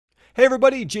Hey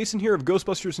everybody, Jason here of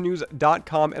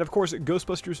GhostbustersNews.com and of course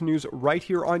Ghostbusters News right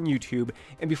here on YouTube.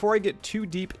 And before I get too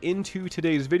deep into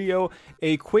today's video,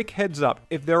 a quick heads up.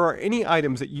 If there are any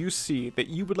items that you see that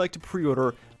you would like to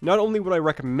pre-order, not only would I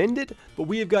recommend it, but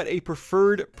we have got a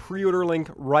preferred pre-order link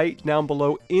right down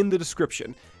below in the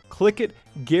description. Click it,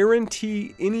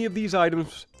 guarantee any of these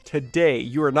items today.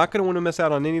 You are not going to want to miss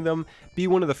out on any of them. Be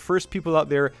one of the first people out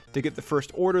there to get the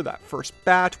first order, that first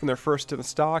batch when they're first in the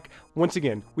stock. Once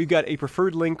again, we've got a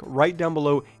preferred link right down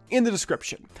below in the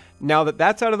description. Now that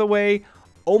that's out of the way,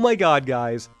 oh my god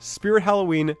guys, Spirit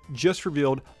Halloween just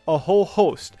revealed a whole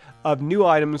host of new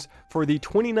items for the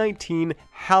 2019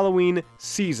 Halloween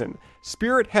season.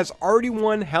 Spirit has already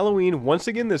won Halloween once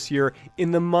again this year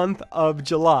in the month of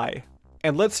July.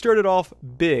 And let's start it off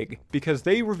big, because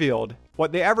they revealed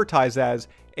what they advertise as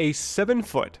a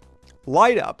 7-foot,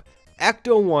 light-up,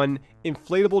 Ecto-1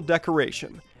 inflatable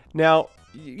decoration. Now,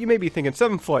 you may be thinking,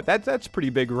 7 foot, that's pretty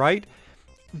big, right?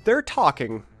 They're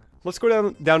talking, let's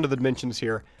go down to the dimensions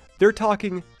here. They're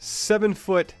talking 7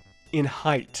 foot in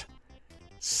height,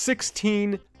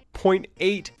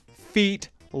 16.8 feet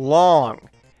long.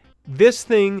 This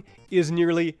thing is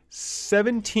nearly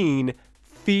 17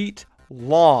 feet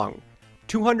long.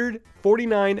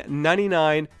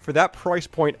 $249.99 for that price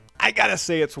point. I gotta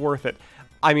say it's worth it.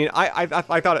 I mean, I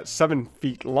thought at 7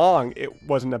 feet long it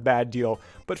wasn't a bad deal,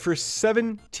 but for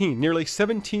nearly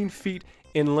 17 feet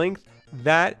in length,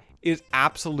 that is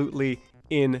absolutely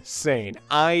insane.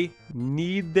 I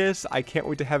need this. I can't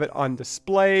wait to have it on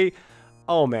display.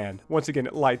 Oh man, once again,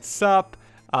 it lights up.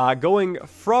 Going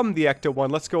from the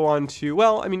Ecto-1, let's go on to,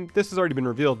 well, I mean, this has already been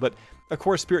revealed, but of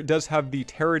course, Spirit does have the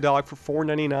Terror Dog for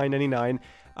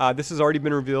 $499.99. This has already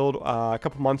been revealed a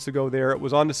couple months ago there. It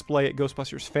was on display at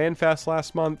Ghostbusters Fan Fest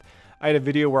last month. I had a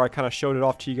video where I kind of showed it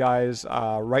off to you guys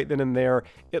right then and there.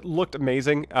 It looked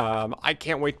amazing. I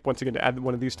can't wait, once again, to add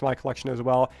one of these to my collection as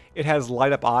well. It has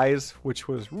light-up eyes, which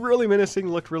was really menacing,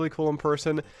 looked really cool in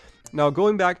person. Now,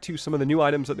 going back to some of the new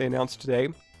items that they announced today,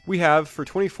 we have, for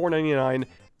 $24.99,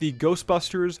 the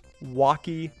Ghostbusters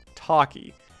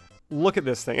walkie-talkie. Look at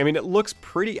this thing. I mean, it looks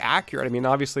pretty accurate. I mean,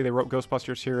 obviously they wrote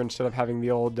Ghostbusters here instead of having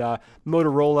the old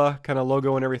Motorola kind of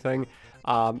logo and everything.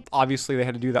 Obviously they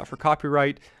had to do that for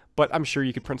copyright, but I'm sure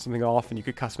you could print something off and you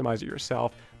could customize it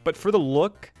yourself. But for the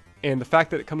look and the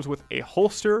fact that it comes with a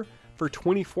holster for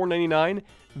 $24.99,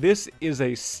 this is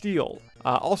a steal.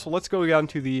 Also, let's go down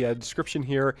to the description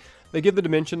here. They give the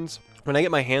dimensions. When I get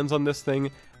my hands on this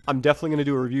thing, I'm definitely going to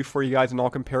do a review for you guys, and I'll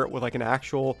compare it with like an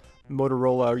actual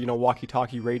Motorola, you know,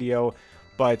 walkie-talkie radio.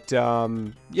 But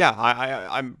yeah,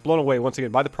 I'm blown away once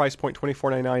again by the price point,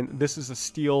 $24.99. This is a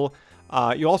steal.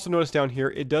 You also notice down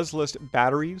here it does list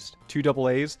batteries, 2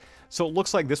 AA's, so it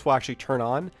looks like this will actually turn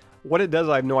on. What it does,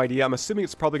 I have no idea. I'm assuming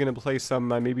it's probably going to play some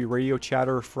maybe radio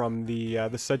chatter from the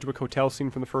Sedgwick Hotel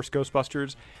scene from the first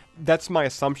Ghostbusters. That's my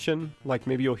assumption. Like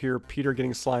maybe you'll hear Peter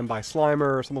getting slimed by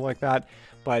Slimer or something like that.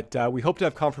 But we hope to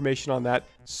have confirmation on that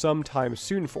sometime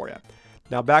soon for you.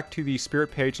 Now back to the Spirit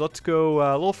page. Let's go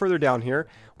a little further down here.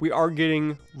 We are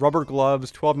getting rubber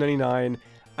gloves, $12.99.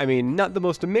 I mean, not the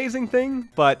most amazing thing,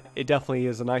 but it definitely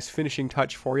is a nice finishing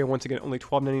touch for you. Once again, only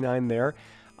 $12.99 there.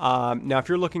 Now, if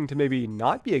you're looking to maybe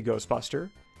not be a Ghostbuster,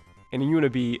 and you want to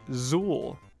be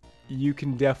Zool, you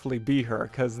can definitely be her,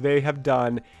 because they have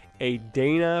done a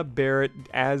Dana Barrett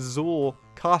as Zool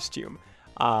costume.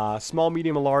 Small,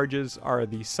 medium, and larges are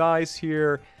the size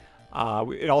here.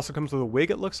 It also comes with a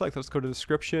wig, it looks like. Let's go to the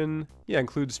description. Yeah,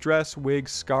 includes dress, wig,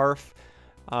 scarf.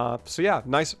 So yeah,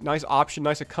 nice option,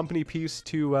 nice accompany piece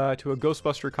to a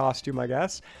Ghostbuster costume, I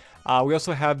guess. We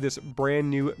also have this brand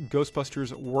new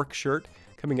Ghostbusters work shirt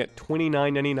coming at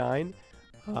 $29.99.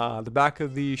 The back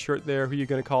of the shirt there, who you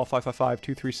going to call,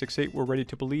 555-2368, we're ready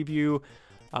to believe you.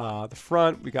 The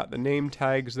front, we got the name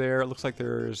tags there. It looks like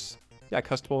there's, yeah,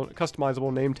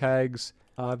 customizable name tags.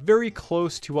 Very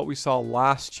close to what we saw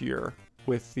last year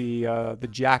with the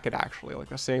jacket, actually, like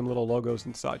the same little logos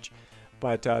and such.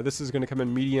 But this is going to come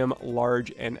in medium,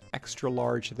 large, and extra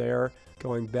large there.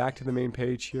 Going back to the main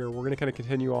page here, we're going to kind of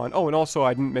continue on. Oh, and also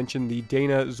I didn't mention the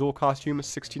Dana Zool costume,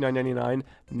 $69.99.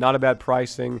 Not a bad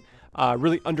pricing.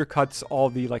 Really undercuts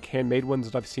all the like handmade ones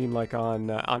that I've seen like on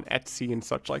Etsy and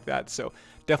such like that. So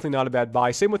definitely not a bad buy.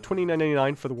 Same with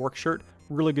 $29.99 for the work shirt.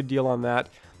 Really good deal on that.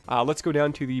 Let's go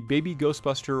down to the Baby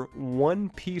Ghostbuster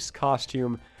one-piece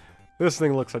costume. This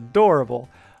thing looks adorable.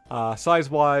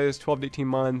 Size-wise, 12 to 18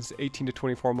 months, 18 to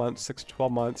 24 months, 6 to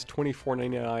 12 months,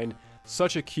 $24.99.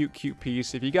 Such a cute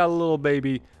piece. If you got a little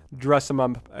baby, dress him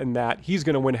up in that. He's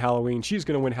going to win Halloween. She's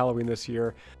going to win Halloween this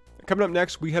year. Coming up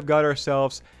next, we have got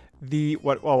ourselves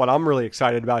what I'm really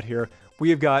excited about here. We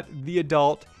have got the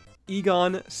adult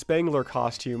Egon Spengler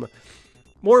costume.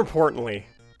 More importantly,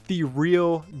 the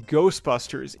real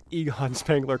Ghostbusters Egon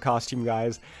Spengler costume,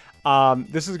 guys.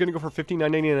 This is going to go for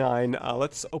 $59.99.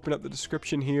 Let's open up the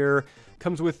description here.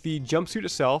 Comes with the jumpsuit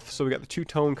itself. So we got the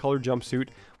two-tone color jumpsuit.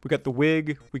 We got the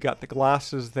wig. We got the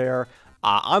glasses there.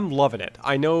 I'm loving it.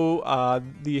 I know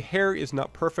the hair is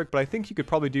not perfect, but I think you could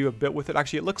probably do a bit with it.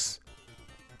 Actually, it looks...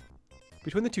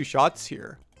 Between the two shots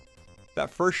here, that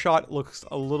first shot looks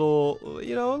a little,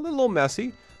 you know, a little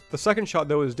messy. The second shot,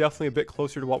 though, is definitely a bit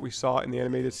closer to what we saw in the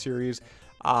animated series.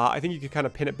 I think you could kind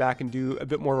of pin it back and do a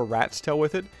bit more of a rat's tail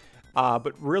with it.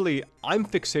 But really, I'm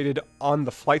fixated on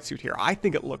the flight suit here. I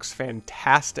think it looks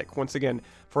fantastic. Once again,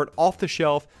 for an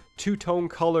off-the-shelf, two-tone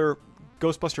color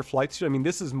Ghostbuster flight suit. I mean,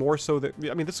 this is more so that,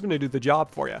 I mean, this is going to do the job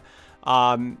for you.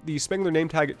 The Spengler name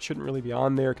tag, it shouldn't really be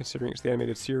on there considering it's the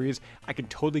animated series. I can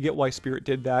totally get why Spirit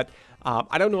did that.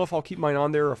 I don't know if I'll keep mine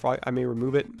on there or if I may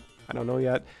remove it. I don't know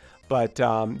yet. But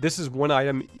this is one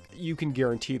item you can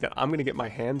guarantee that I'm going to get my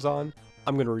hands on.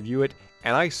 I'm going to review it.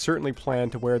 And I certainly plan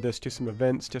to wear this to some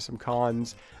events, to some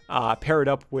cons. Pair it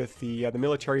up with the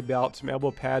military belt, some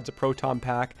elbow pads, a proton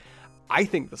pack. I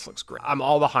think this looks great. I'm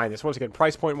all behind this. Once again,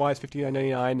 price point wise,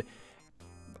 $59.99.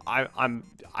 I'm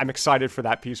excited for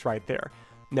that piece right there.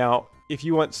 Now, if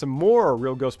you want some more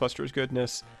real Ghostbusters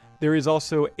goodness, there is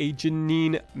also a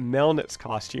Janine Melnitz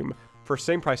costume for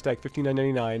same price tag,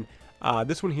 $59.99.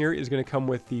 This one here is going to come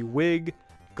with the wig,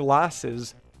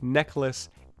 glasses, necklace,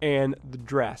 and the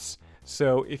dress.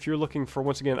 So if you're looking for,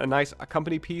 once again, a nice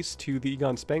accompany piece to the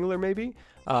Egon Spengler, maybe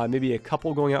a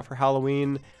couple going out for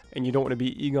Halloween, and you don't want to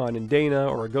be Egon and Dana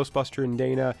or a Ghostbuster and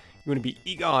Dana, you want to be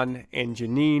Egon and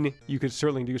Janine, you could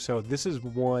certainly do so. This is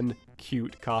one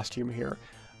cute costume here.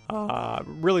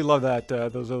 Really love that,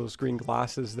 those green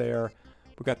glasses there.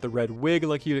 We got the red wig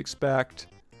like you'd expect.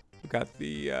 We got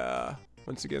the,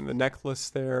 once again, the necklace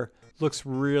there. Looks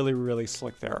really, really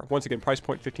slick there. Once again, price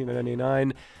point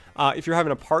 $15.99. If you're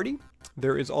having a party,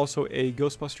 there is also a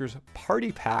Ghostbusters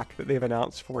party pack that they've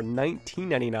announced for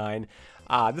 $19.99.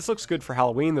 This looks good for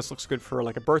Halloween. This looks good for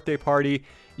like a birthday party.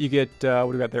 You get, what do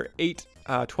we got there? 8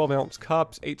 12-ounce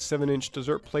cups, 8 7-inch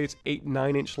dessert plates, 8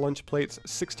 9-inch lunch plates,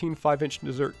 16 5-inch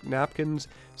dessert napkins,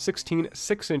 16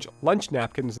 6-inch lunch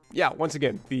napkins. Yeah, once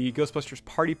again, the Ghostbusters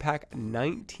party pack,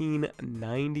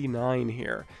 $19.99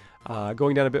 here.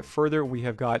 Going down a bit further, we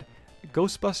have got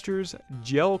Ghostbusters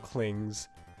gel clings.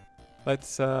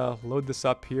 Let's load this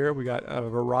up here. We got a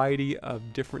variety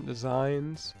of different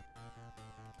designs.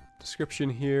 Description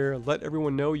here: let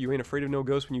everyone know you ain't afraid of no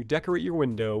ghosts when you decorate your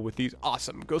window with these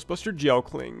awesome Ghostbuster gel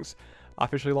clings.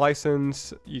 Officially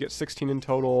licensed. You get 16 in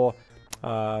total.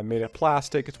 Made of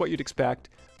plastic. It's what you'd expect.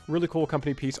 Really cool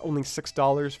company piece. Only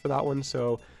 $6 for that one.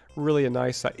 So really a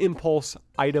nice impulse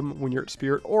item when you're at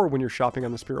Spirit or when you're shopping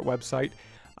on the Spirit website.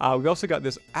 We've also got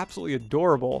this absolutely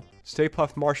adorable Stay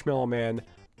Puft Marshmallow Man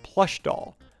plush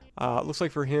doll. Looks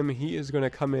like for him, he is going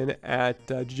to come in at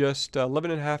just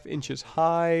 11.5 inches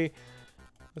high.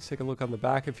 Let's take a look on the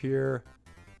back of here.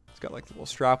 It's got like the little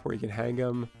strap where you can hang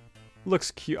him. Looks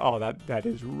cute. Oh, that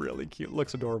is really cute.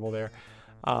 Looks adorable there.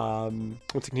 Once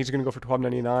again, he's going to go for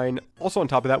 $12.99. Also on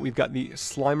top of that, we've got the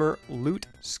Slimer Loot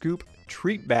Scoop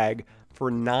Treat Bag for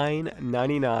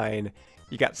 $9.99.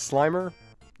 You got Slimer.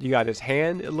 You got his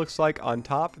hand, it looks like, on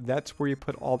top. That's where you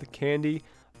put all the candy,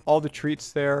 all the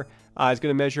treats there. It's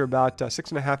going to measure about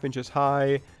 6.5 inches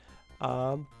high.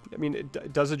 I mean,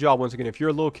 it does the job. Once again, if you're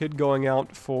a little kid going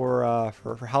out for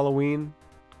Halloween,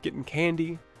 getting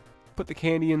candy, put the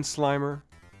candy in Slimer.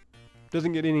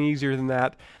 Doesn't get any easier than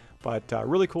that. But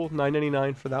really cool,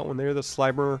 $9.99 for that one there. The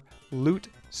Slimer Loot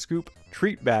Scoop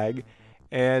Treat Bag.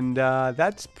 And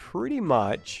that's pretty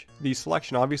much the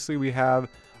selection. Obviously, we have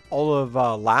all of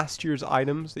last year's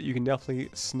items that you can definitely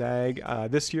snag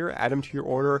this year. Add them to your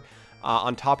order.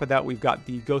 On top of that, we've got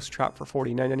the Ghost Trap for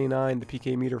 $49.99, the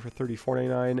PK Meter for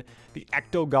 $34.99, the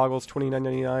Ecto Goggles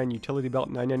 $29.99, Utility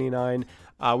Belt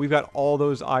 $9.99. We've got all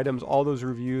those items, all those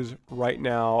reviews right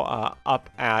now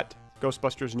up at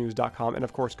GhostbustersNews.com, and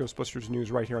of course Ghostbusters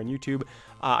News right here on YouTube.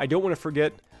 I don't want to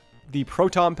forget the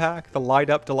Proton Pack, the Light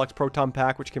Up Deluxe Proton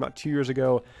Pack, which came out 2 years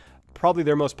ago. Probably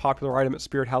their most popular item at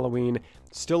Spirit Halloween.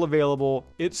 Still available.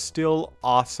 It's still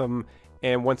awesome.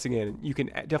 And once again, you can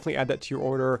definitely add that to your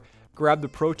order. Grab the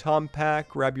Proton Pack.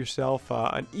 Grab yourself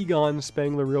an Egon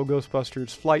Spengler Real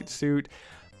Ghostbusters flight suit.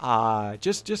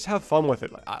 Just have fun with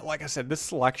it. Like I said, this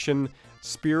selection,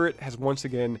 Spirit has once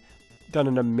again done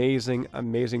an amazing,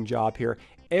 amazing job here.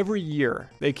 Every year,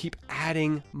 they keep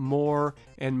adding more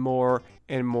and more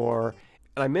and more.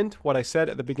 And I meant what I said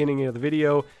at the beginning of the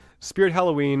video. Spirit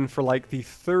Halloween, for like the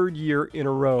 3rd year in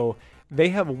a row, They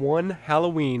have won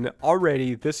Halloween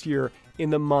already this year in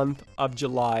the month of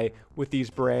July with these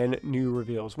brand new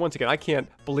reveals. Once again, I can't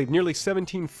believe nearly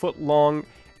 17-foot long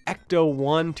Ecto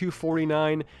 1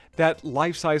 $249, that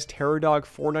life-size Terror Dog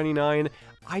 $499.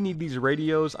 I need these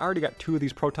radios. I already got 2 of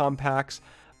these proton packs.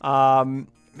 Man,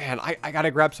 I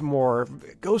gotta grab some more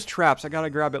ghost traps. I gotta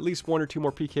grab at least 1 or 2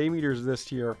 more PK meters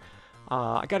this year.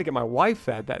 I gotta get my wife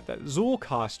that Zool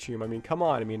costume. I mean, come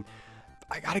on. I mean,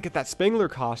 I gotta get that Spengler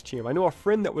costume. I know a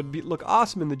friend that would look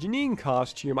awesome in the Janine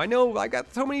costume. I know I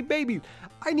got so many babies.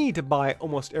 I need to buy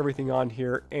almost everything on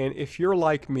here. And if you're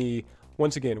like me,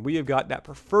 once again, we have got that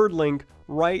preferred link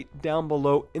right down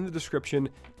below in the description.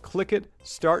 Click it,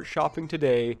 start shopping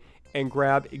today, and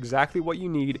grab exactly what you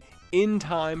need in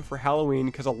time for Halloween,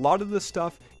 because a lot of this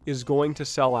stuff is going to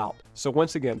sell out. So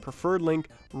once again, preferred link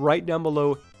right down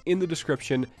below in the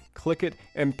description. Click it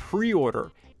and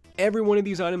pre-order every one of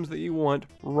these items that you want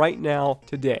right now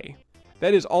today.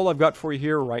 That is all I've got for you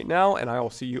here right now, and I will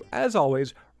see you as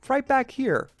always right back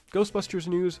here, Ghostbusters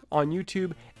News on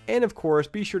YouTube, and of course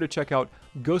be sure to check out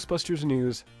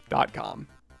ghostbustersnews.com.